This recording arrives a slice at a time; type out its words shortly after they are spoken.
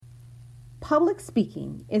Public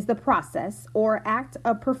speaking is the process or act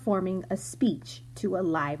of performing a speech to a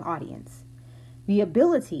live audience. The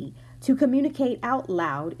ability to communicate out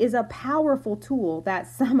loud is a powerful tool that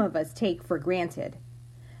some of us take for granted.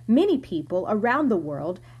 Many people around the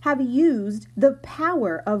world have used the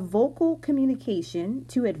power of vocal communication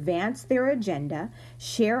to advance their agenda,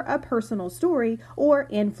 share a personal story, or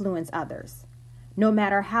influence others. No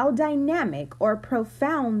matter how dynamic or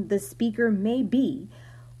profound the speaker may be,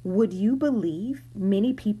 would you believe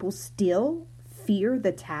many people still fear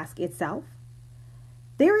the task itself?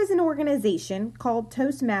 There is an organization called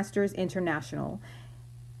Toastmasters International.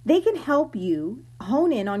 They can help you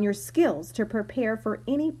hone in on your skills to prepare for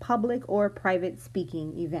any public or private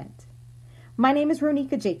speaking event. My name is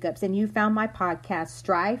Ronika Jacobs, and you found my podcast,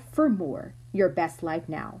 Strive for More, Your Best Life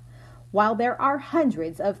Now. While there are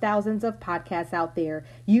hundreds of thousands of podcasts out there,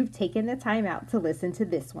 you've taken the time out to listen to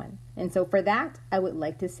this one. And so for that, I would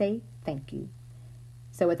like to say thank you.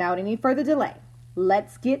 So without any further delay,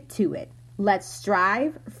 let's get to it. Let's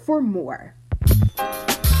strive for more.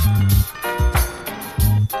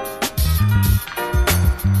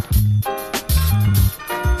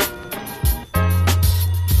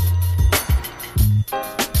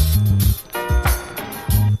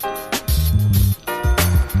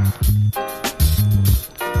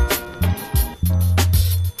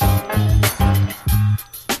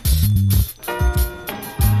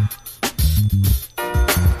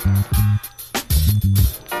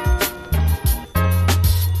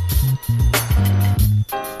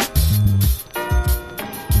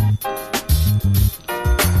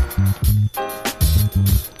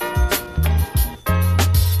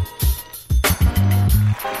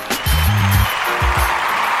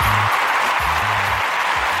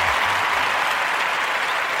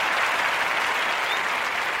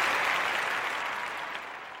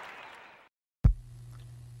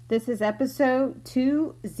 This is episode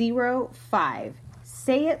 205.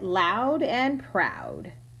 Say it loud and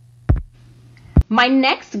proud. My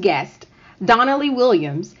next guest, Donoley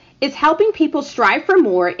Williams, is helping people strive for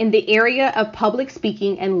more in the area of public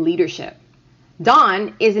speaking and leadership.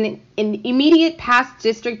 Don is an immediate past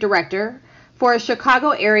district director for a Chicago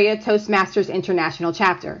area Toastmasters International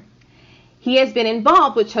chapter. He has been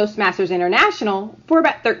involved with Toastmasters International for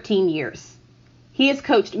about 13 years. He has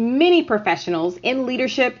coached many professionals in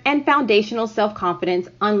leadership and foundational self-confidence,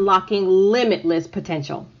 unlocking limitless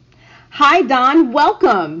potential. Hi, Don.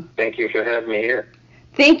 Welcome. Thank you for having me here.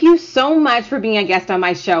 Thank you so much for being a guest on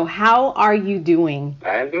my show. How are you doing?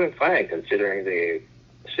 I'm doing fine, considering the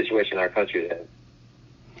situation our country is in.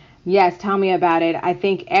 Yes, tell me about it. I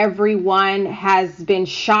think everyone has been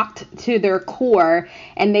shocked to their core,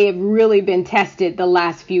 and they have really been tested the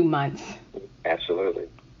last few months. Absolutely.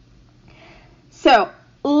 So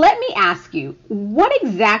let me ask you, what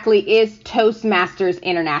exactly is Toastmasters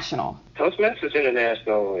International? Toastmasters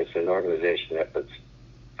International is an organization that was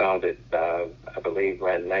founded, I believe,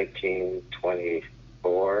 in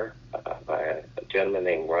 1924 by a gentleman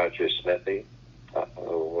named Roger Smithy, who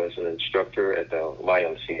was an instructor at the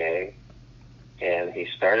YMCA. And he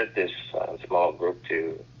started this small group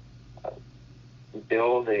to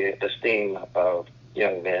build the esteem of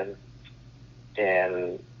young men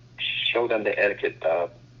and show them the etiquette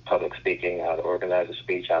of public speaking, how to organize a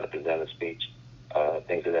speech, how to present a speech,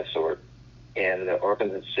 things of that sort. And the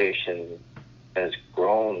organization has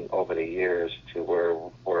grown over the years to where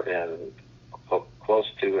we're in close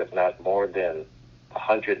to, if not more than,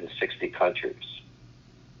 160 countries.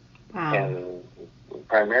 Wow. And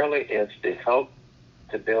primarily it's to help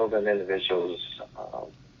to build an individual's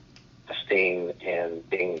esteem and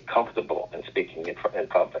being comfortable in speaking in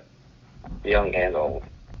public, young and old.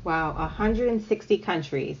 Wow, 160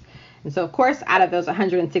 countries. And so, of course, out of those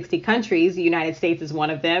 160 countries, the United States is one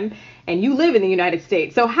of them, and you live in the United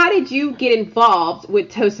States. So how did you get involved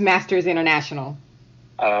with Toastmasters International?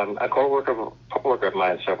 A co-worker of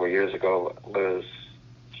mine several years ago was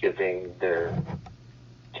giving their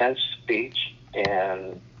 10th speech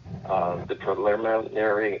and the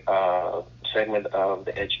preliminary segment of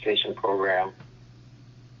the education program,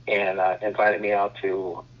 and invited me out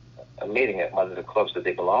to a meeting at one of the clubs that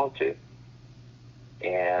they belonged to.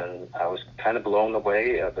 And I was kind of blown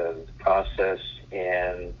away of the process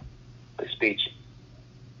and the speech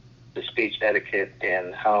etiquette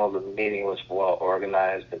and how the meeting was well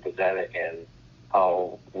organized and presented and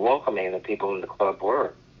how welcoming the people in the club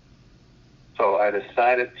were. So I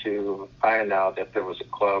decided to find out if there was a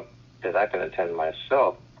club that I could attend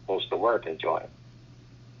myself, close to work, and join.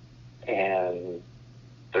 And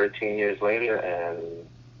 13 years later, and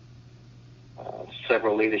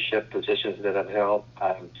several leadership positions that I've held,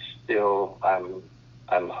 I'm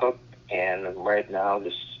hooked and right now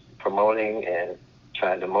just promoting and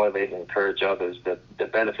trying to motivate and encourage others the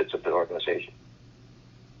benefits of the organization.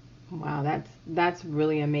 Wow, that's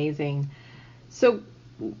really amazing. So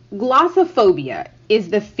glossophobia is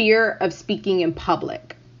the fear of speaking in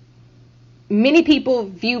public. Many people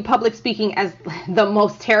view public speaking as the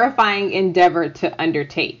most terrifying endeavor to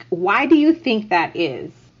undertake. Why do you think that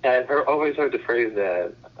is? I've always heard the phrase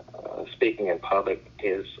that speaking in public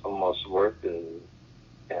is almost worse than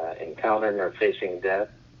encountering or facing death.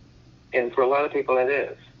 And for a lot of people it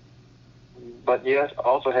is. But you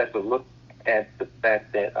also have to look at the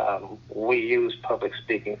fact that we use public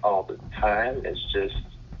speaking all the time. It's just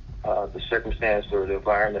the circumstance or the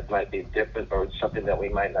environment might be different, or something that we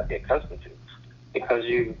might not be accustomed to. Because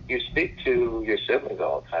you speak to your siblings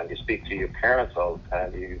all the time, you speak to your parents all the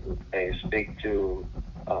time, you speak to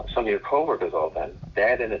some of your coworkers all the time.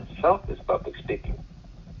 That in itself is public speaking.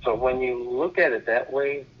 So when you look at it that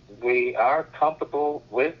way, we are comfortable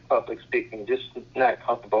with public speaking, just not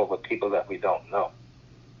comfortable with people that we don't know.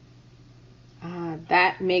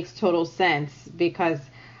 That makes total sense, because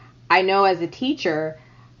I know as a teacher,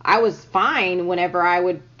 I was fine whenever I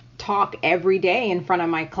would talk every day in front of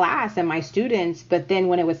my class and my students, but then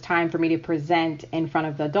when it was time for me to present in front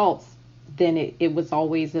of the adults, then it was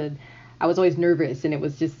always I was always nervous, and it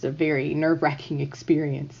was just a very nerve-wracking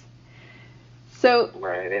experience. So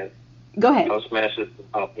right, and go ahead.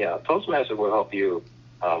 Toastmasters will help you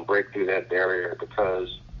break through that barrier,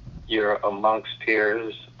 because you're amongst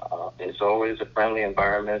peers. It's always a friendly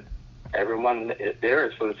environment. Everyone there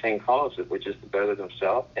is for the same cause, which is to better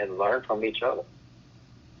themselves and learn from each other.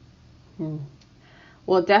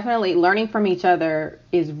 Well, definitely learning from each other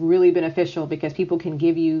is really beneficial, because people can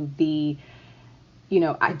give you the,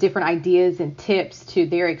 different ideas and tips to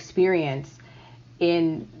their experience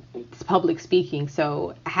in public speaking.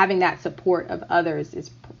 So having that support of others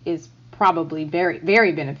is probably very,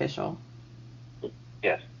 very beneficial.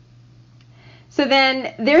 Yes. So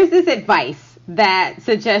then there's this advice that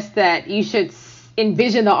suggests that you should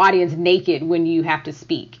envision the audience naked when you have to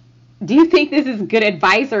speak. Do you think this is good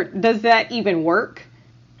advice, or does that even work?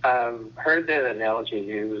 I've heard that analogy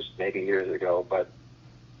used maybe years ago, but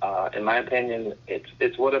in my opinion,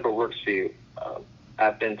 it's whatever works for you.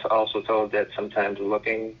 I've been also told that sometimes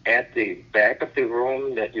looking at the back of the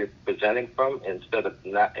room that you're presenting from instead of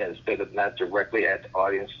not directly at the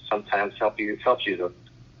audience sometimes helps you to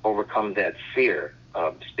overcome that fear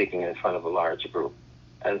of speaking in front of a large group.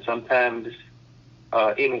 And sometimes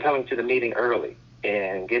even coming to the meeting early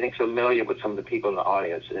and getting familiar with some of the people in the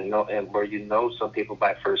audience, and where you know some people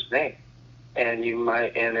by first name, and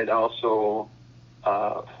it also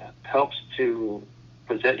helps to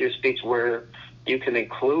present your speech where you can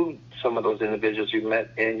include some of those individuals you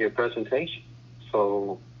met in your presentation.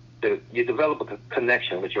 So you develop a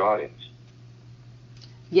connection with your audience.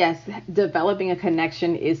 Yes, developing a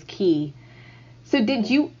connection is key. So did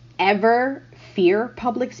you ever fear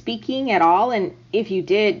public speaking at all? And if you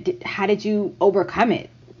did, how did you overcome it?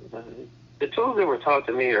 The tools that were taught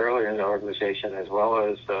to me earlier in the organization, as well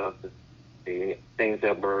as the things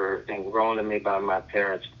that were ingrown in me by my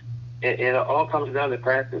parents, it all comes down to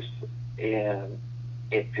practice. And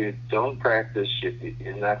if you don't practice,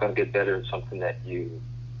 you're not going to get better at something that you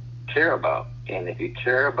care about. And if you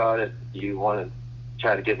care about it, you want to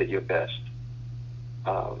try to give it your best.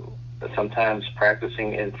 Sometimes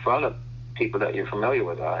practicing in front of people that you're familiar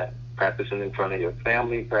with, practicing in front of your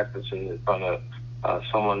family, practicing in front of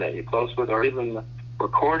someone that you're close with, or even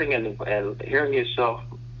recording and hearing yourself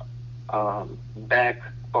back,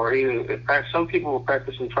 or even some people will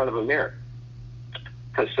practice in front of a mirror.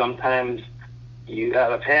 Because sometimes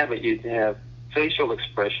out of habit, you have facial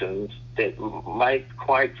expressions that might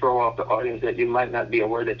quite throw off the audience that you might not be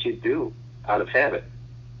aware that you do out of habit.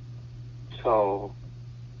 So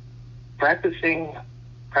practice is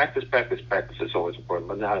always important.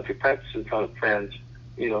 But now if you practice in front of friends,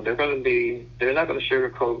 they're not going to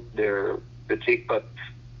sugarcoat their critique,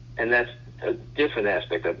 and that's a different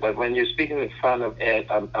aspect of it. But when you're speaking in front of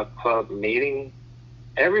a club meeting,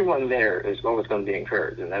 everyone there is always going to be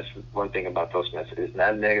encouraged, and that's one thing about Toastmasters. It's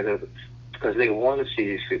not negative, because they want to see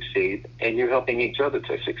you succeed, and you're helping each other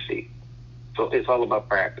to succeed. So it's all about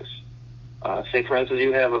practice. Say, for instance,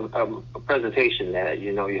 you have a presentation that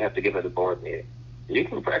you have to give at a board meeting. You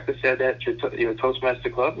can practice that at your Toastmaster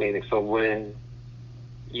Club meeting. So when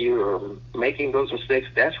you're making those mistakes,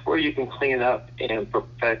 that's where you can clean up and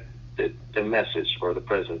perfect the message or the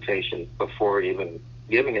presentation before even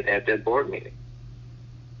giving it at that board meeting.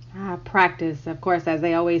 Practice, of course, as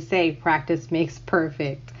they always say, practice makes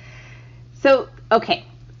perfect. So, okay,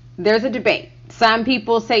 there's a debate Some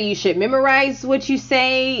people say you should memorize what you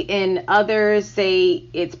say, and others say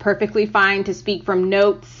it's perfectly fine to speak from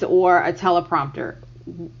notes or a teleprompter.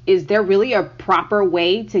 Is there really a proper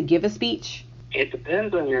way to give a speech? It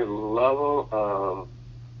depends on your level of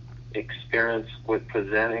experience with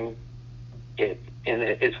presenting it, and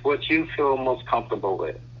it's what you feel most comfortable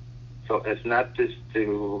with. So it's not just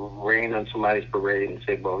to rain on somebody's parade and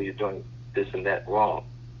say, well, you're doing this and that wrong.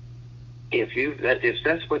 If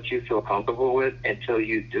that's what you feel comfortable with, until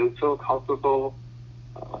you do feel comfortable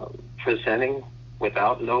presenting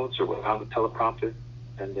without notes or without a teleprompter,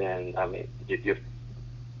 and then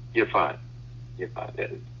you're fine. You're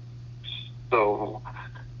fine. So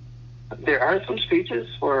there are some speeches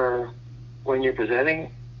where, when you're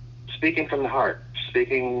presenting, speaking from the heart,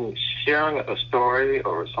 sharing a story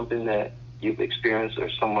or something that you've experienced or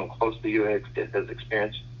someone close to you has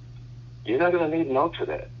experienced, you're not going to need notes for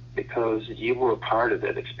that, because you were a part of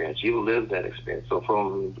that experience. You lived that experience. So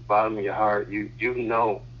from the bottom of your heart, you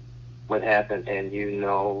know what happened, and you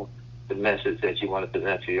know the message that you want to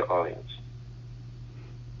present to your audience.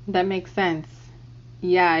 That makes sense.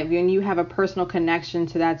 Yeah, when you have a personal connection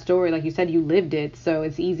to that story, like you said, you lived it, so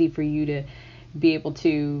it's easy for you to be able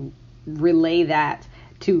to relay that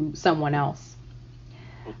to someone else.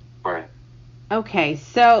 Right. Okay,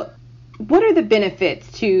 so what are the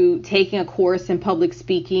benefits to taking a course in public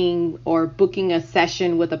speaking, or booking a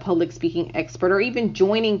session with a public speaking expert, or even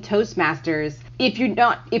joining Toastmasters if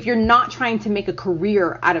you're not trying to make a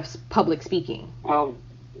career out of public speaking? Well,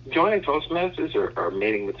 joining Toastmasters or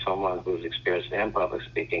meeting with someone who's experienced in public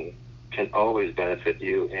speaking can always benefit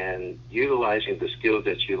you in utilizing the skills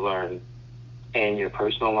that you learn in your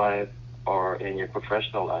personal life or in your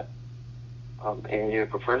professional life. In your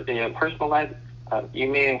personal life, you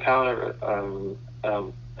may encounter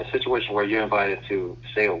a situation where you're invited to,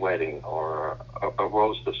 say, a wedding or a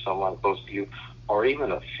roast of someone close to you, or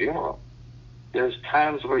even a funeral. There's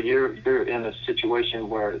times where you're in a situation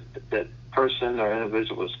where that person or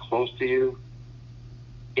individual is close to you.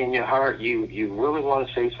 In your heart, you really want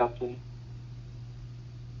to say something.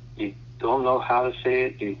 You don't know how to say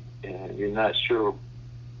it. You're not sure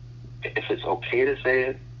if it's okay to say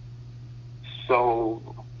it. So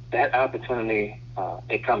that opportunity,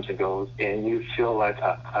 it comes and goes, and you feel like,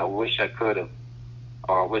 I wish I could have,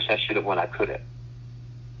 or I wish I should have when I could have.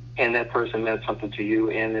 And that person meant something to you,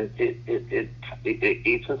 and it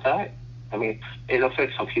eats inside. I mean, it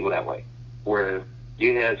affects some people that way, where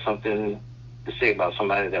you had something to say about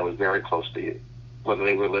somebody that was very close to you, whether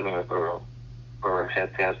they were living or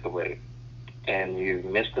had passed away, and you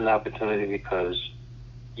missed an opportunity because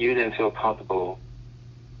you didn't feel comfortable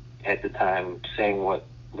at the time saying what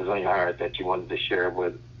was on your heart that you wanted to share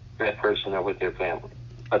with that person or with their family.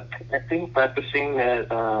 But I think practicing that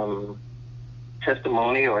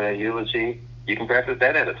testimony or that eulogy, you can practice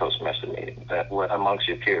that at a Toastmaster meeting, amongst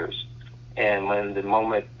your peers. And when the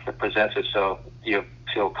moment presents itself, you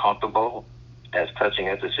feel comfortable, as touching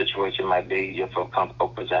as the situation might be, you'll feel comfortable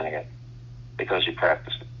presenting it because you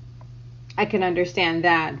practiced it. I can understand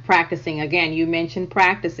that. Practicing, again, you mentioned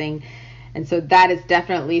practicing, and so that is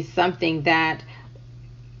definitely something that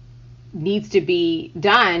needs to be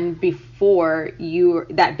done before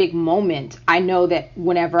that big moment. I know that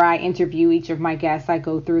whenever I interview each of my guests, I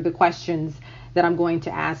go through the questions that I'm going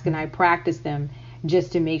to ask, and I practice them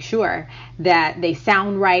just to make sure that they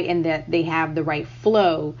sound right and that they have the right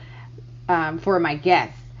flow for my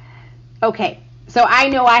guests. Okay, so I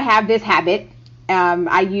know I have this habit.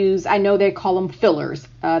 I know they call them fillers,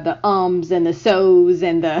 the ums and the so's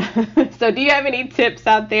and the. So do you have any tips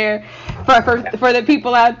out there for the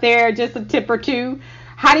people out there? Just a tip or two.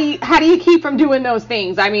 How do you keep from doing those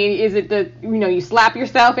things? I mean, is it you slap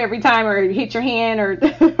yourself every time, or hit your hand, or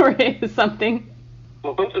or something?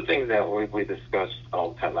 Well, those are things that we discuss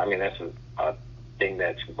all the time. I mean, that's a thing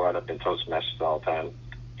that's brought up in Toastmasters all the time,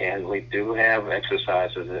 and we do have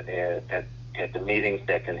exercises at the meetings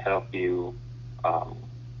that can help you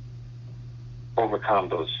overcome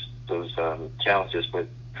those challenges with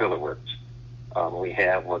filler words. We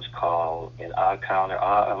have what's called an odd counter,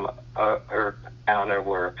 counter,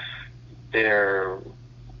 where they're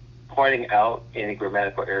pointing out any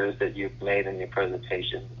grammatical errors that you've made in your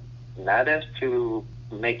presentation, not as to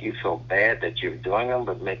make you feel bad that you're doing them,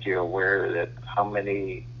 but make you aware that how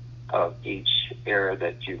many of each error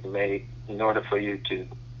that you've made, in order for you to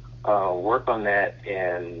work on that,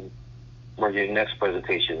 and where your next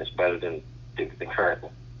presentation is better than the current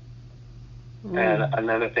one. And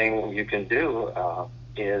another thing you can do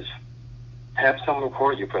is have someone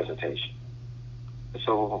record your presentation.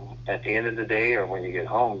 So at the end of the day, or when you get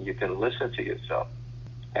home, you can listen to yourself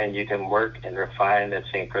and you can work and refine that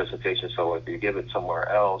same presentation. So if you give it somewhere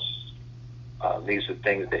else, these are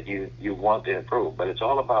things that you want to improve. But it's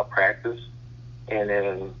all about practice. And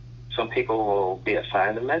then some people will be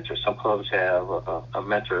assigned a mentor. Some clubs have a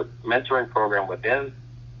mentoring program within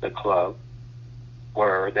the club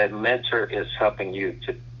where that mentor is helping you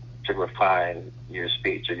to refine your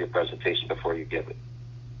speech or your presentation before you give it.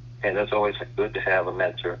 And it's always good to have a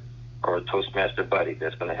mentor or a Toastmaster buddy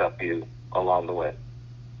that's going to help you along the way.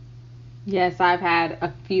 Yes, I've had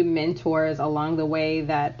a few mentors along the way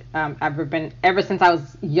that ever since I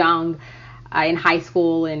was young, in high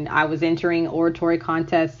school, and I was entering oratory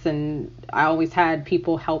contests, and I always had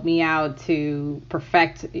people help me out to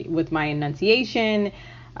perfect with my enunciation,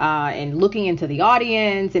 and looking into the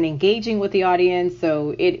audience and engaging with the audience.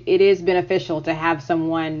 So it is beneficial to have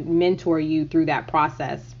someone mentor you through that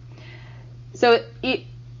process. So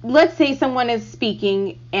let's say someone is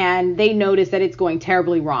speaking and they notice that it's going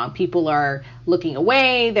terribly wrong. People are looking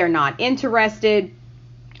away. They're not interested.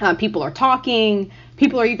 People are talking.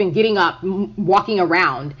 People are even getting up, walking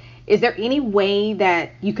around. Is there any way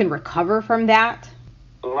that you can recover from that?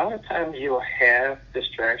 A lot of times you'll have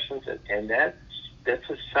distractions, and that's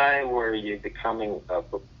a sign where you're becoming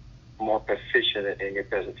more proficient in your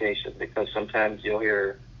presentation, because sometimes you'll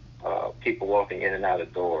hear people walking in and out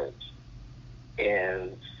of doors.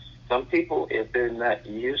 And some people, if they're not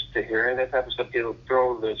used to hearing that type of stuff, it'll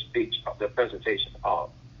throw their speech, their presentation off.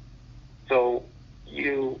 So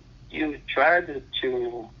you try to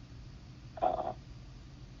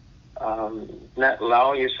not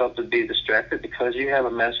allow yourself to be distracted, because you have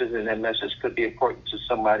a message, and that message could be important to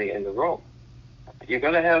somebody in the room. You're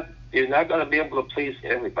not going to be able to please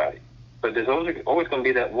everybody, but there's always going to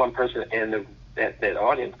be that one person in that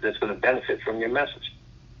audience that's going to benefit from your message,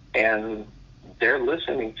 and they're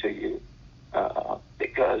listening to you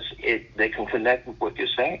because they can connect with what you're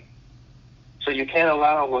saying. So you can't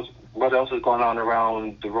allow what else is going on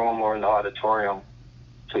around the room or in the auditorium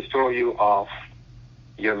to throw you off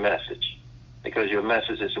your message, because your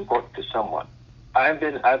message is important to someone. I've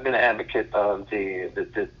been an advocate of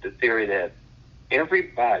the theory that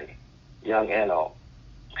everybody, young and old,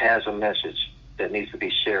 has a message that needs to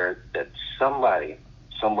be shared, that somebody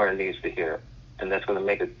somewhere needs to hear, and that's going to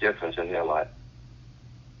make a difference in their life.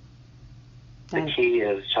 The key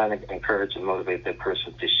is trying to encourage and motivate that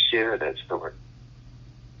person to share that story,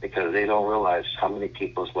 because they don't realize how many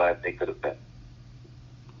people's lives they could have been.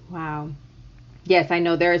 Wow. Yes, I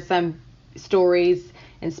know there are some stories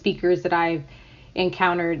and speakers that I've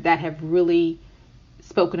encountered that have really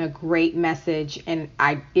spoken a great message, and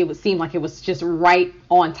it would seem like it was just right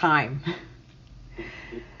on time.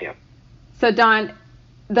 Yeah. So, Don,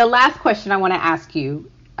 the last question I want to ask you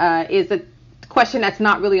is a question that's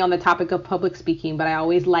not really on the topic of public speaking, but I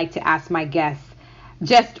always like to ask my guests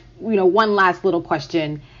just, one last little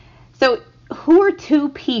question. So, who are two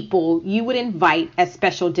people you would invite as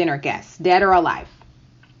special dinner guests, dead or alive?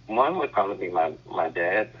 One would probably be my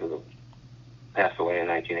dad, who passed away in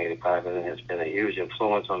 1985, and has been a huge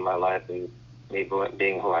influence on my life and me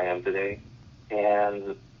being who I am today.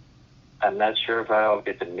 And I'm not sure if I'll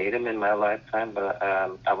get to meet him in my lifetime, but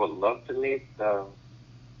I would love to meet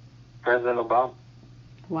President Obama.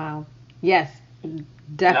 Wow. Yes,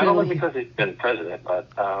 definitely. Not only because he's been president, but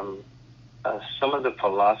some of the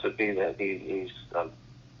philosophy that he's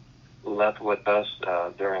left with us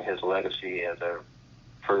during his legacy as our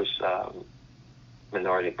first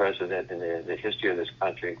minority president in the history of this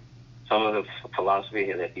country, some of the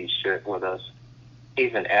philosophy that he shared with us,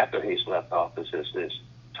 even after he's left office, has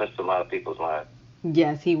touched a lot of people's lives.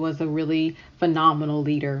 Yes, he was a really phenomenal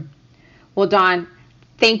leader. Well, Don,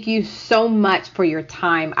 thank you so much for your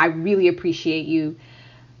time. I really appreciate you.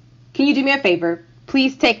 Can you do me a favor?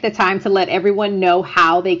 Please take the time to let everyone know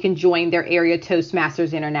how they can join their area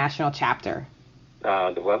Toastmasters International chapter.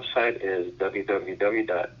 The website is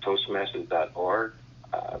www.toastmasters.org.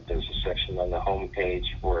 There's a section on the homepage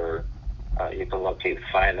where you can locate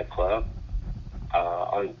Find a Club.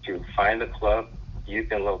 Through Find a Club, you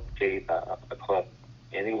can locate a club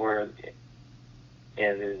anywhere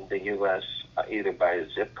in the U.S., either by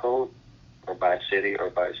zip code or by city or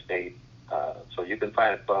by state. So you can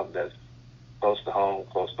find a club that's close to home,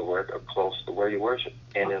 close to work, or close to where you worship.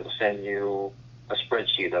 And it'll send you a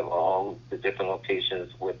spreadsheet of all the different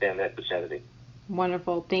locations within that vicinity.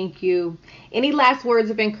 Wonderful. Thank you. Any last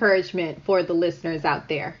words of encouragement for the listeners out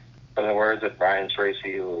there? In the words of Brian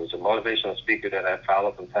Tracy, who is a motivational speaker that I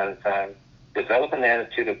follow from time to time, develop an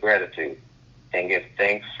attitude of gratitude and give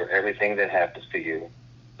thanks for everything that happens to you,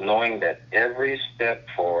 knowing that every step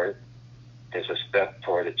forward is a step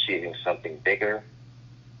toward achieving something bigger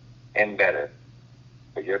and better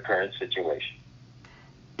for your current situation.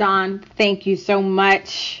 Don, thank you so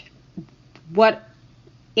much. What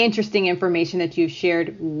interesting information that you've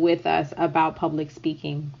shared with us about public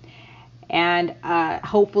speaking. And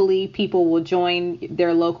hopefully people will join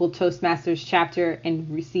their local Toastmasters chapter and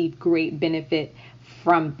receive great benefit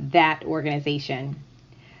from that organization.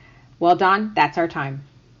 Well, Don, that's our time.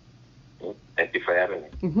 Thank you for having me.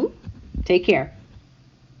 Mm-hmm. Take care.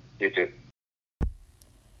 You too.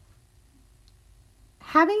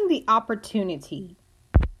 Having the opportunity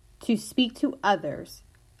to speak to others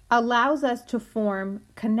allows us to form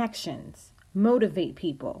connections, motivate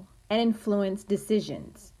people, and influence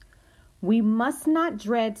decisions. We must not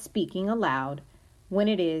dread speaking aloud when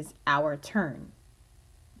it is our turn.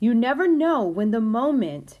 You never know when the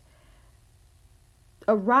moment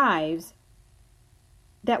arrives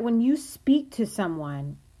that when you speak to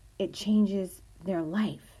someone, it changes their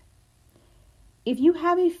life. If you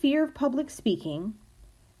have a fear of public speaking,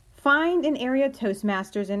 find an area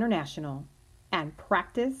Toastmasters International and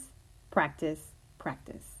practice, practice,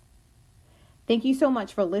 practice. Thank you so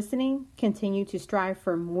much for listening. Continue to strive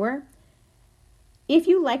for more. If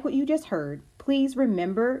you like what you just heard, please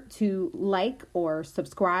remember to like or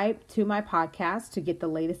subscribe to my podcast to get the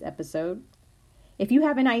latest episode. If you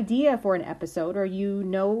have an idea for an episode, or you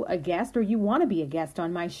know a guest, or you want to be a guest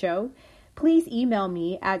on my show, please email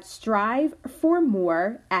me at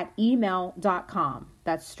striveformore@email.com.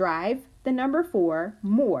 That's strive, the number 4,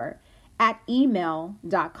 more,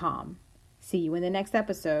 @email.com. See you in the next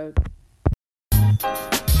episode.